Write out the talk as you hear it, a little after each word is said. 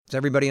Is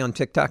everybody on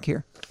TikTok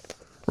here?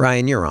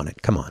 Ryan, you're on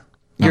it. Come on.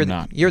 I'm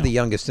not. You're the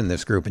youngest in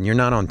this group, and you're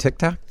not on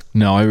TikTok?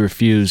 No, I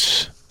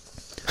refuse.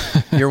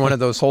 You're one of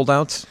those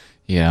holdouts?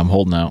 Yeah, I'm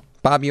holding out.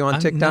 Bob, you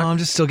on TikTok? No, I'm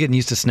just still getting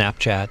used to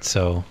Snapchat,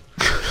 so...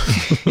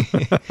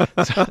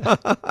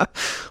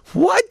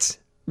 What?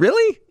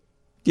 Really?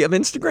 Do you have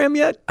Instagram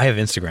yet? I have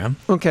Instagram.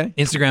 Okay.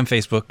 Instagram,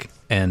 Facebook,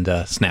 and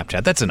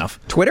Snapchat. That's enough.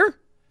 Twitter?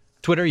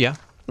 Twitter, yeah.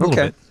 A little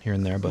bit here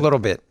and there. But A little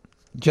bit.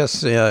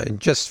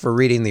 Just for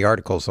reading the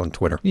articles on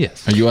Twitter.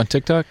 yes. Are you on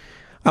TikTok?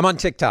 I'm on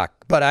TikTok,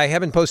 but I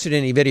haven't posted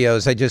any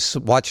videos. I just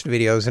watched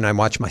videos and I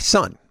watch my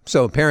son.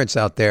 So parents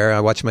out there,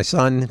 I watch my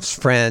son, his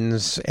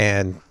friends,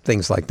 and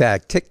things like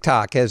that.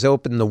 TikTok has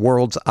opened the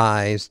world's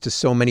eyes to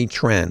so many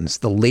trends.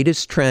 The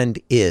latest trend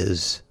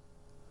is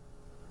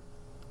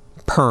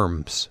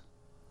perms.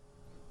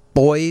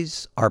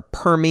 Boys are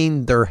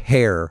perming their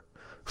hair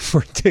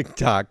for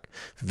TikTok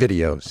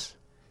videos.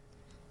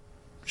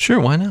 Sure,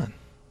 why not?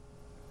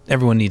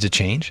 Everyone needs a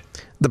change.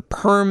 The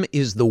perm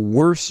is the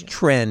worst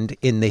trend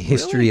in the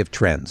history of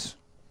trends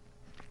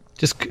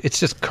It's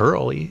just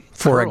curly.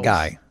 for a curls.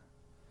 guy.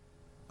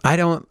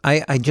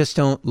 I just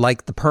don't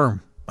like the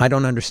perm. I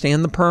don't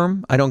understand the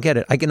perm. I don't get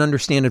it. I can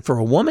understand it for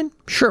a woman,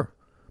 sure.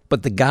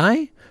 But the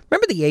guy,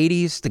 remember the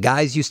 80s? The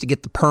guys used to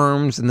get the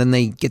perms and then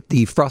they get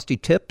the frosty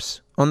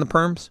tips on the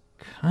perms.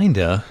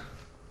 Kinda.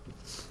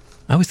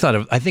 I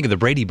think of the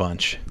Brady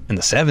Bunch in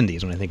the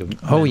 70s when I think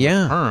of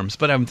yeah. perms,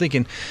 but I'm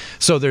thinking,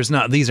 so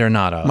these are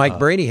not a Mike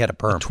Brady had a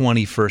perm.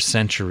 21st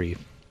century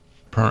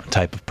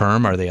type of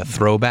perm. Are they a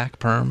throwback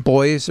perm?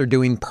 Boys are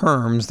doing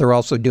perms. They're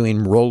also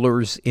doing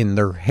rollers in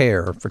their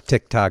hair for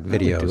TikTok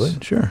videos. I would do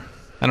it, sure.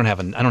 I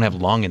don't have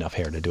long enough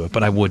hair to do it,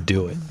 but I would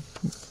do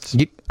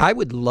it. I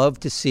would love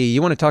to see,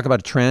 you want to talk about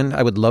a trend?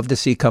 I would love to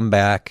see come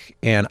back,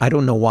 and I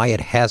don't know why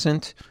it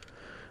hasn't.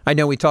 I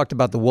know we talked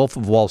about The Wolf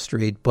of Wall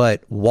Street,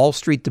 but Wall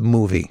Street the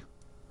movie,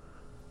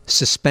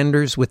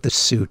 suspenders with the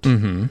suit.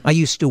 Mm-hmm. I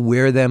used to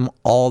wear them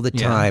all the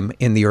time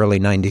in the early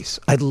 90s.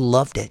 I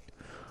loved it.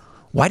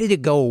 Why did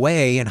it go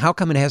away, and how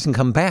come it hasn't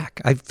come back?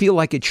 I feel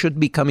like it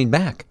should be coming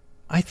back.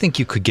 I think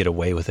you could get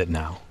away with it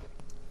now.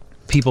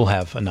 People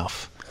have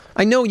enough.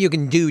 I know you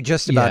can do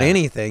just about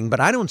anything, but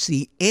I don't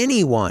see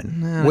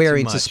anyone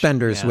wearing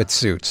suspenders with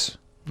suits.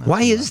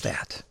 Why is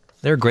that?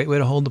 They're a great way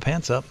to hold the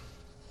pants up.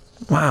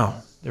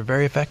 Wow. They're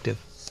very effective.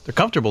 They're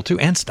comfortable too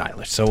and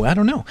stylish. So I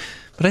don't know,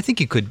 but I think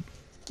you could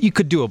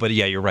do it. But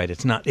yeah, you're right.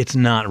 It's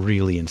not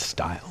really in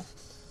style.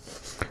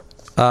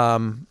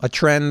 A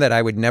trend that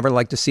I would never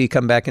like to see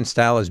come back in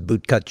style is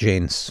bootcut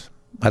jeans.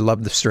 I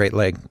love the straight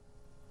leg.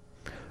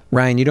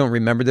 Ryan, you don't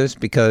remember this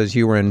because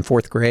you were in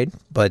 4th grade,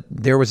 but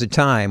there was a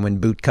time when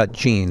bootcut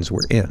jeans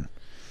were in.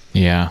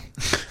 Yeah,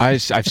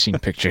 I've seen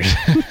pictures.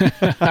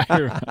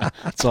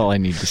 That's all I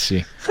need to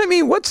see. I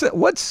mean,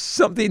 what's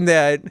something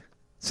that,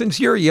 since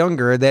you're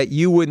younger, that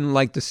you wouldn't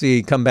like to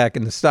see come back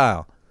into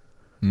style?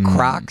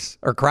 Crocs?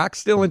 Are Crocs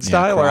still in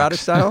style or out of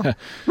style?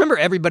 Remember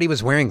everybody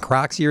was wearing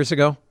Crocs years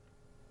ago?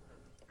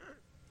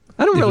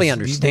 I don't really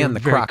understand the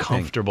Croc thing.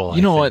 Comfortable.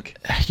 You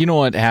know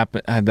what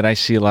happened that I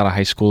see a lot of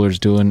high schoolers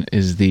doing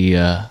is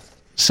the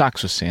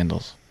socks with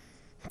sandals.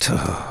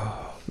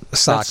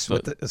 Socks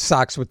with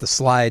the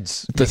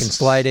slides. You can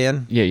slide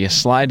in. Yeah, you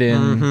slide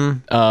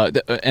in,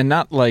 and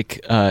not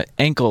like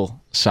ankle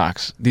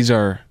socks. These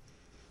are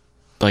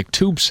like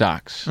tube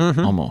socks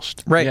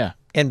almost. Right. Yeah.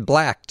 And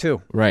black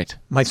too. Right.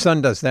 My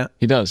son does that.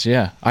 He does.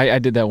 Yeah. I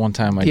did that one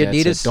time. My The dad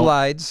Adidas said,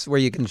 slides where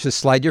you can just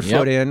slide your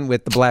foot in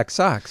with the black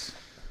socks.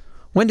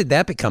 When did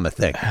that become a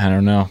thing? I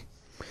don't know.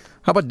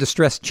 How about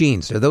distressed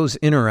jeans? Are those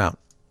in or out?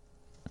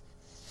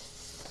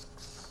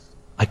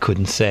 I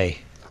couldn't say.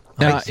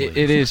 No,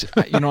 it is.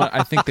 You know what?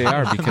 I think they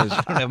are because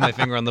I don't have my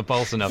finger on the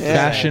pulse enough.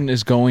 fashion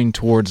is going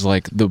towards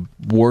like the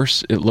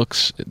worse it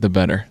looks, the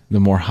better, the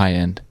more high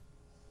end.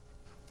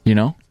 You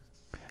know?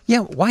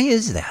 Yeah, why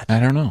is that? I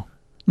don't know.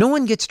 No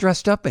one gets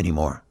dressed up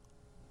anymore.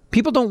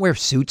 People don't wear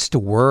suits to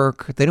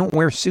work. They don't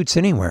wear suits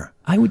anywhere.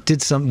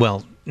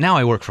 Now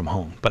I work from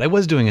home, but I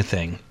was doing a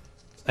thing.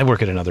 I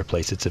work at another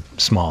place. It's a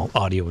small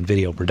audio and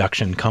video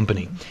production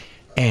company.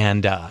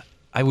 And I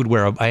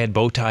had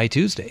bow tie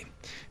Tuesday.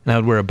 And I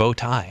would wear a bow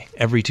tie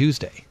every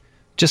Tuesday.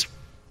 Just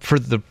for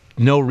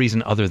no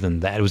reason other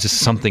than that. It was just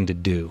something to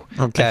do.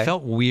 Okay. I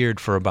felt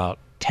weird for about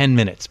 10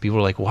 minutes. People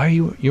were like, why are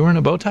you wearing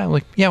a bow tie? I'm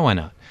like, yeah, why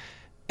not?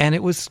 And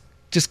it was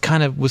just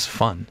kind of was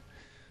fun.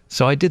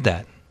 So I did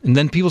that. And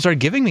then people started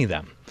giving me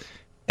them.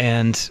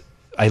 And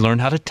I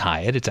learned how to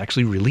tie it. It's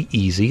actually really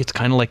easy. It's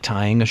kind of like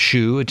tying a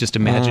shoe. Just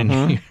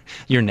imagine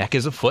your neck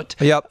is a foot.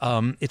 Yep.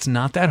 It's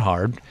not that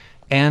hard.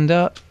 And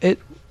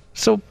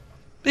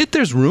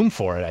there's room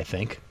for it, I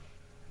think.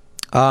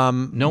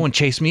 No one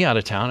chased me out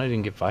of town. I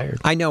didn't get fired.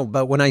 I know,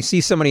 but when I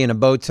see somebody in a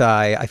bow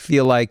tie, I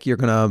feel like you're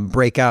going to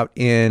break out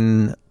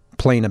in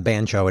playing a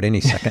banjo at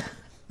any second.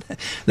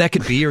 That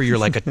could be, or you're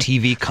like a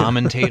TV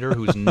commentator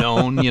who's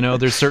known.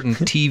 There's certain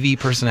TV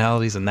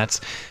personalities, and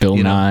that's Bill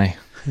Nye.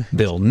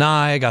 Bill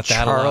Nye got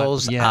that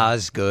Charles a lot.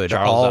 Osgood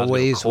Charles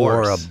always Osgood, of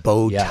wore a course.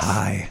 bow Yes.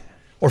 tie.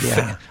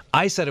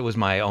 I said it was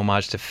my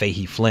homage to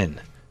Fahey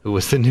Flynn. who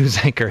was the news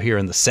anchor here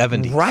in the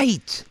 70s.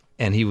 Right.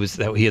 And he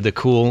had the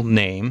cool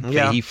name,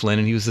 Fahey Flynn,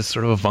 and he was this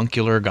sort of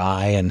avuncular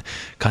guy and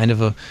kind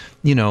of a,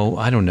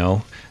 I don't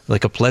know,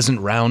 like a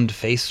pleasant round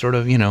face, sort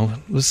of,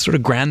 was sort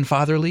of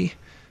grandfatherly,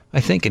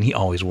 I think. And he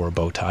always wore a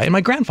bow tie. And my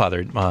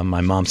grandfather,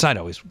 my mom's side,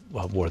 always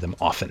wore them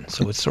often.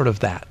 So it's sort of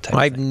that type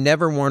I've of thing.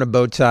 never worn a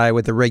bow tie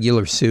with a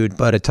regular suit,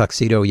 but a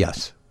tuxedo,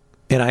 yes.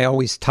 And I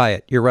always tie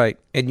it. You're right.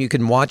 And you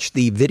can watch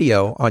the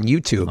video on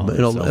YouTube.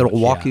 It'll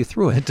walk you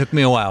through it. It took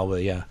me a while,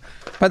 but yeah.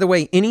 By the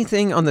way,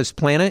 anything on this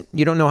planet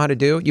you don't know how to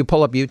do, you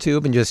pull up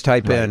YouTube and just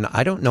type in,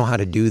 I don't know how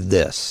to do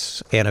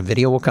this. And a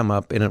video will come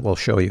up and it will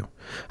show you.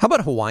 How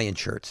about Hawaiian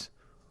shirts?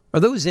 Are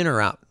those in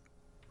or out?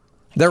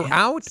 They're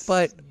out,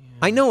 but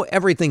I know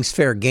everything's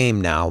fair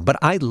game now, but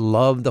I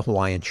love the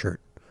Hawaiian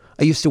shirt.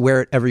 I used to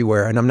wear it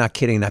everywhere, and I'm not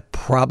kidding. I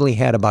probably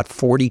had about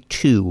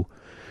 42.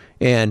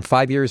 And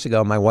 5 years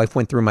ago, my wife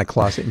went through my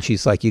closet and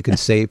she's like, you can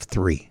save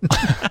 3.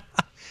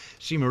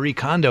 She Marie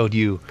Kondo'd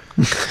you.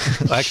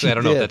 Well, actually, I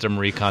don't know if that's a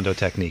Marie Kondo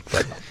technique,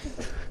 but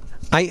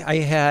I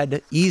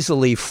had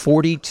easily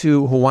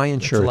 42 Hawaiian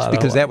shirts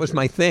because that was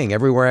my thing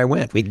everywhere I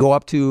went. We'd go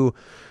up to,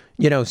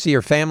 see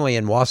your family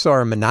in Wausau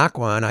or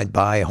Minocqua, and I'd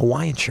buy a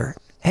Hawaiian shirt.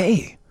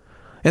 Hey,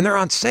 and they're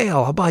on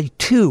sale. I'll buy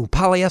 2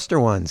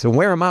 polyester ones and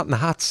wear them out in the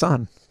hot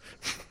sun.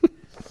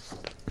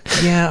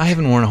 Yeah, I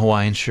haven't worn a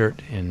Hawaiian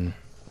shirt in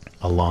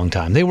a long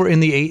time. They were in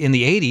the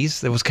 80s.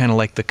 That was kind of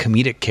like the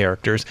comedic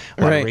characters.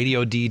 A lot of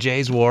radio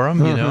DJs wore them,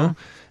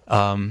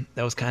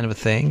 That was kind of a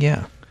thing,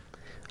 yeah.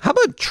 How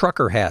about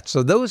trucker hats?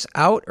 So those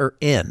out or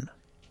in?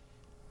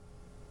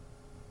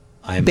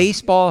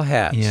 Baseball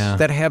hats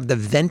that have the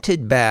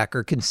vented back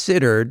are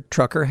considered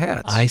trucker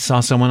hats. I saw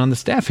someone on the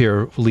staff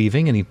here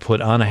leaving, and he put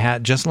on a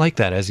hat just like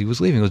that as he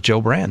was leaving. It was Joe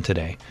Brand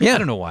today. Yeah. I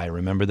don't know why I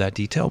remember that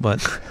detail,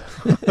 but...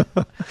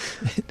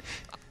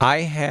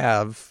 I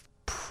have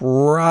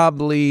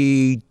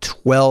probably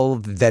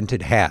 12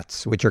 vented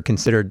hats, which are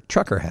considered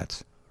trucker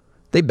hats.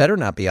 They better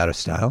not be out of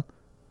style.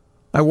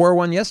 I wore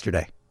one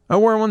yesterday. I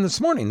wore one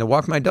this morning to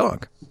walk my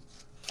dog.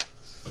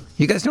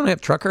 You guys don't have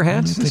trucker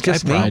hats? It's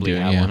just me. Probably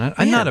have one.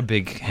 I'm not a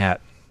big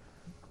hat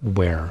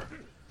wearer,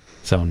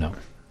 so no.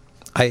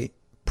 I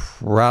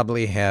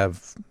probably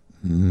have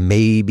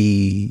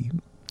maybe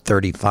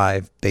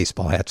 35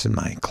 baseball hats in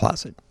my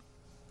closet.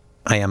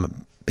 I am a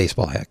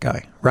baseball hat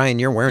guy. Ryan,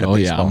 you're wearing a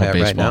baseball hat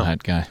right now. I'm a baseball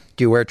hat guy.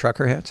 Do you wear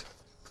trucker hats?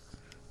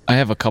 I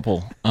have a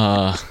couple.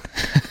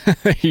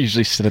 They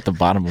usually sit at the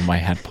bottom of my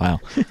hat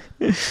pile.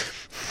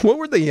 What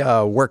were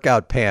the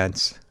workout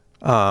pants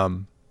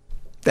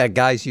that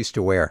guys used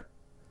to wear?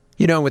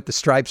 With the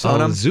stripes on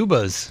them?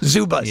 Zubas.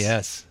 Zubas.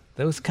 Yes.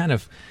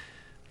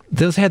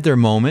 Those had their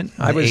moment.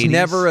 I was 80s.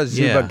 never a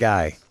Zuba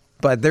guy,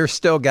 but there's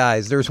still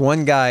guys. There's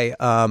one guy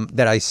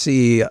that I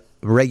see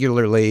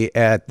regularly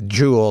at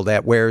Jewel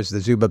that wears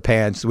the Zuba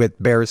pants with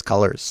Bears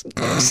colors.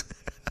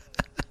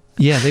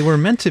 Yeah, they were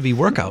meant to be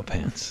workout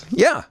pants.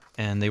 Yeah.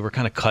 And they were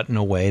kind of cut in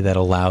a way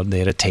that they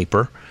had a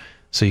taper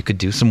so you could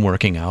do some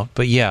working out.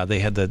 But yeah,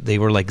 they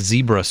were like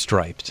zebra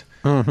striped.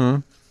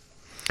 Mm-hmm.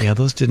 Yeah,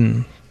 those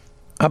didn't...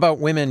 How about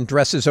women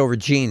dresses over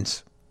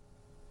jeans?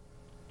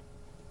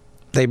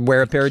 They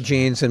wear a pair of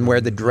jeans and wear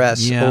the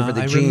dress over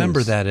the jeans. I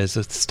remember that as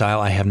a style.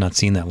 I have not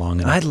seen that long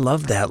enough. I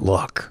love that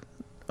look.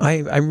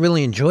 I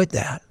really enjoyed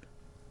that.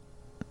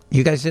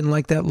 You guys didn't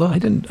like that look? I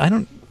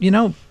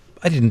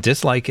didn't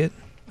dislike it.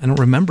 I don't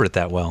remember it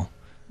that well.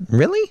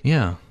 Really?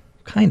 Yeah,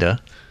 kind of.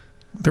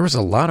 There was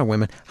a lot of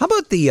women. How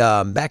about the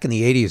back in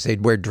the 80s,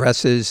 they'd wear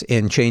dresses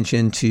and change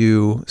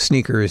into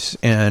sneakers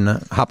and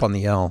hop on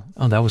the L.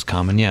 Oh, that was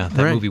common, yeah.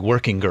 That movie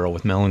Working Girl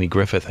with Melanie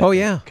Griffith. I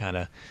think kind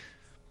of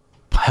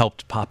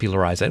helped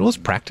popularize that. It was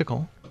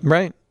practical.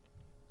 Right.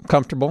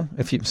 Comfortable,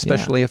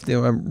 especially if they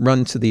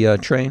run to the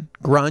train.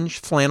 Grunge,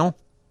 flannel,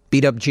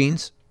 beat up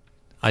jeans.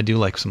 I do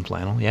like some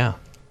flannel, yeah.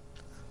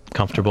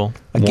 Comfortable.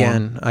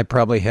 Again, warm. I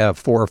probably have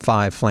 4 or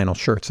 5 flannel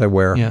shirts I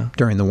wear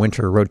during the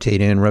winter,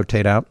 rotate in,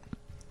 rotate out.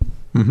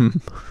 Mm-hmm.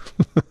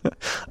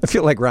 I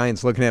feel like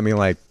Ryan's looking at me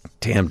like,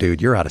 damn,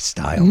 dude, you're out of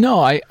style. No,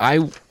 I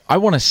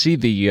want to see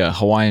the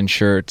Hawaiian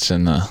shirts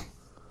and the...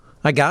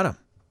 I got them.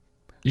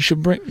 You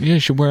should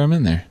wear them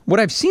in there.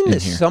 What I've seen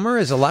this summer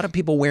is a lot of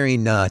people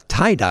wearing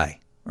tie-dye.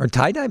 Are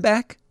tie-dye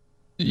back?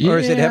 Or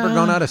has it ever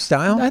gone out of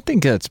style? I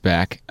think that's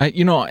back.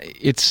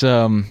 It's...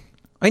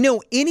 I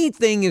know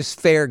anything is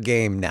fair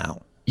game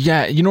now.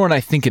 Yeah, you know what I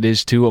think it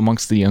is, too,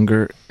 amongst the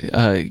younger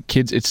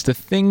kids? It's the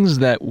things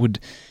that would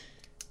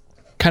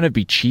kind of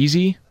be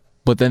cheesy,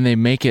 but then they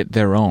make it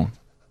their own.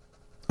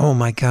 Oh,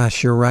 my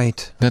gosh, you're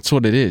right. That's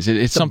what it is.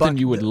 It's something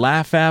you would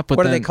laugh at, but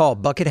what do they call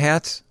it? Bucket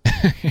hats?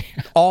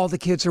 All the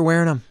kids are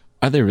wearing them.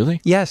 Are they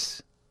really?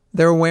 Yes.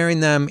 They're wearing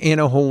them in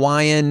a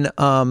Hawaiian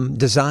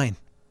design.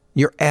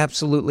 You're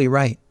absolutely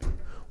right.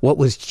 What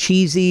was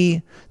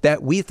cheesy,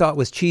 that we thought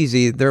was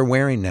cheesy, they're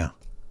wearing now.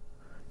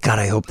 God,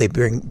 I hope they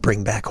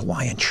bring back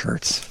Hawaiian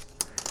shirts.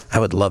 I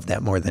would love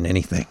that more than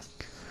anything.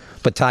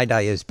 But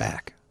tie-dye is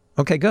back.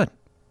 Okay, good.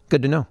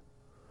 Good to know.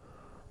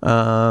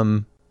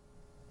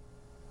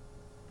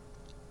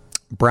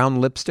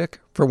 Brown lipstick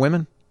for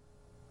women?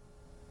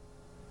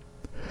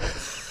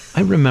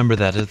 I remember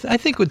that. I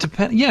think it would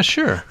depend. Yeah,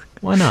 sure.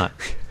 Why not?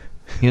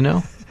 You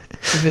know,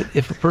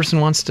 if a person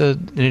wants to,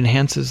 it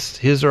enhances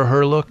his or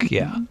her look.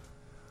 Yeah.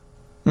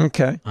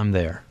 Okay. I'm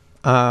there.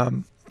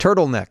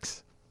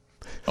 Turtlenecks.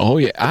 Oh,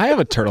 yeah. I have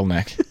a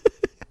turtleneck.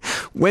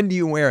 When do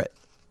you wear it?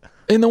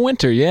 In the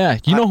winter, yeah.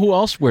 You know who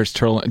else wears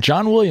turtleneck?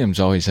 John Williams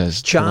always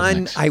has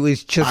turtlenecks. I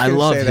was just going to say that. I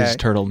love his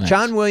turtlenecks.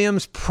 John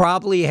Williams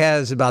probably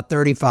has about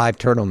 35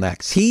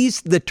 turtlenecks.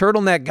 He's the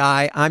turtleneck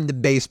guy. I'm the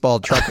baseball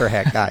trucker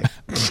hat guy.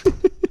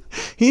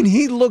 And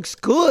he looks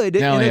good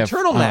in a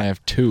turtleneck. I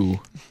have 2.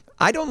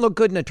 I don't look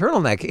good in a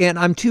turtleneck, and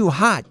I'm too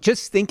hot.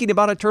 Just thinking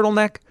about a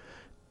turtleneck,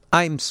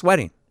 I'm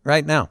sweating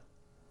right now.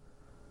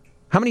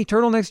 How many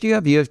turtlenecks do you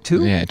have? You have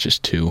 2? Yeah,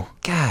 just 2.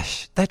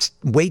 Gosh, that's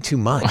way too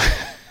much.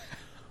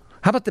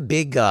 How about the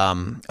big,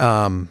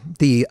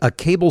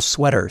 cable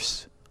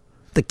sweaters?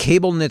 The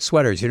cable knit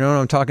sweaters. You know what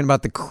I'm talking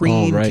about? The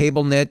cream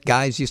cable knit.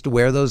 Guys used to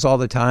wear those all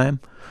the time.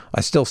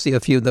 I still see a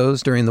few of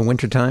those during the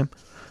wintertime.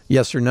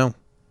 Yes or no?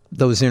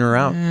 Those in or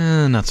out?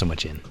 Not so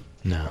much in.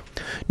 No.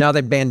 Now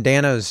that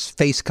bandanas,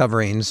 face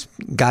coverings,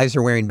 guys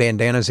are wearing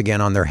bandanas again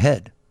on their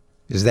head.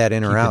 Is that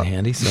in or out?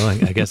 Handy, so I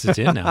guess it's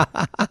in now.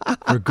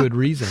 For good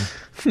reason.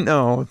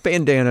 No,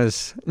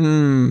 bandanas.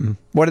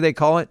 What do they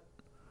call it?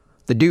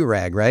 The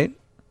do-rag, right?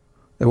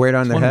 They wear it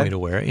on their head? One way to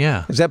wear it,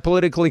 yeah. Is that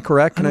politically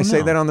correct? Can I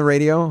say that on the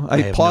radio?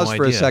 I paused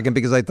for a idea. second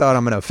because I thought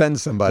I'm going to offend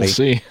somebody. We'll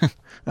see.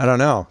 I don't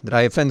know. Did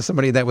I offend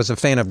somebody that was a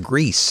fan of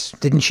Grease?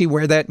 Didn't she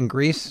wear that in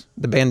Grease?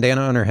 The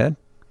bandana on her head?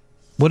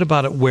 What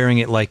about it wearing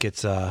it like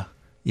it's a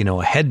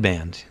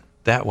headband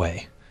that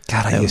way?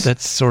 God,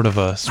 that's sort of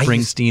a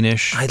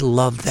Springsteen-ish I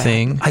love that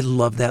thing. I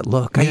love that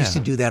look. I used to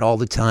do that all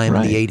the time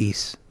in the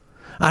 80s.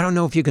 I don't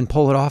know if you can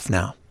pull it off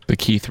now. The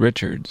Keith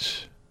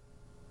Richards.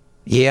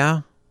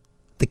 Yeah.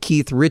 The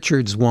Keith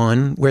Richards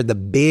one, where the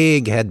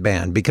big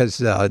headband, because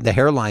the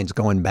hairline's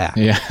going back.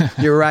 Yeah.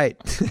 You're right.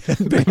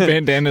 The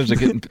bandanas are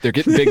getting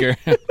bigger.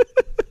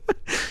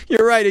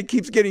 You're right. It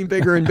keeps getting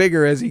bigger and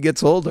bigger as he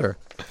gets older.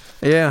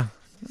 Yeah.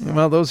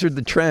 Well, those are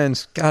the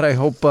trends. God, I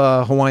hope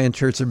Hawaiian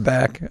shirts are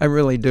back. I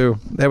really do.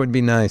 That would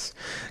be nice.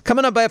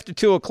 Coming up after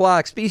 2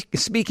 o'clock,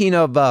 speaking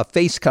of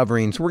face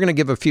coverings, we're going to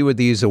give a few of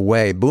these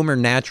away. Boomer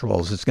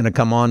Naturals is going to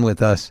come on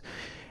with us.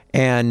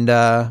 And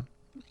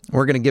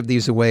we're going to give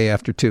these away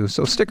after 2.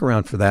 So stick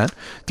around for that.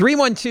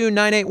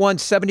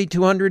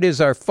 312-981-7200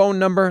 is our phone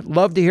number.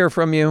 Love to hear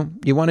from you.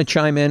 You want to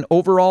chime in.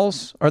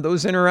 Overalls, are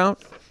those in or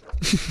out?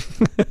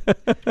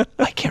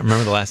 I can't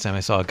remember the last time I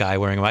saw a guy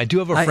wearing them. I do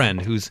have a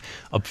friend who's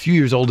a few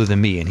years older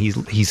than me, and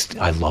he's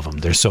I love them.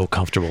 They're so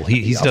comfortable.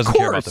 He doesn't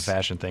care about the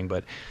fashion thing,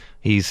 but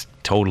he's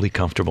totally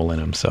comfortable in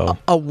them. So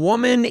a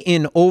woman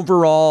in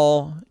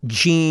overall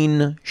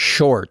jean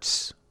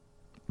shorts,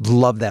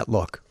 love that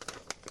look,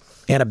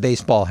 and a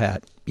baseball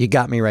hat. You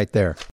got me right there.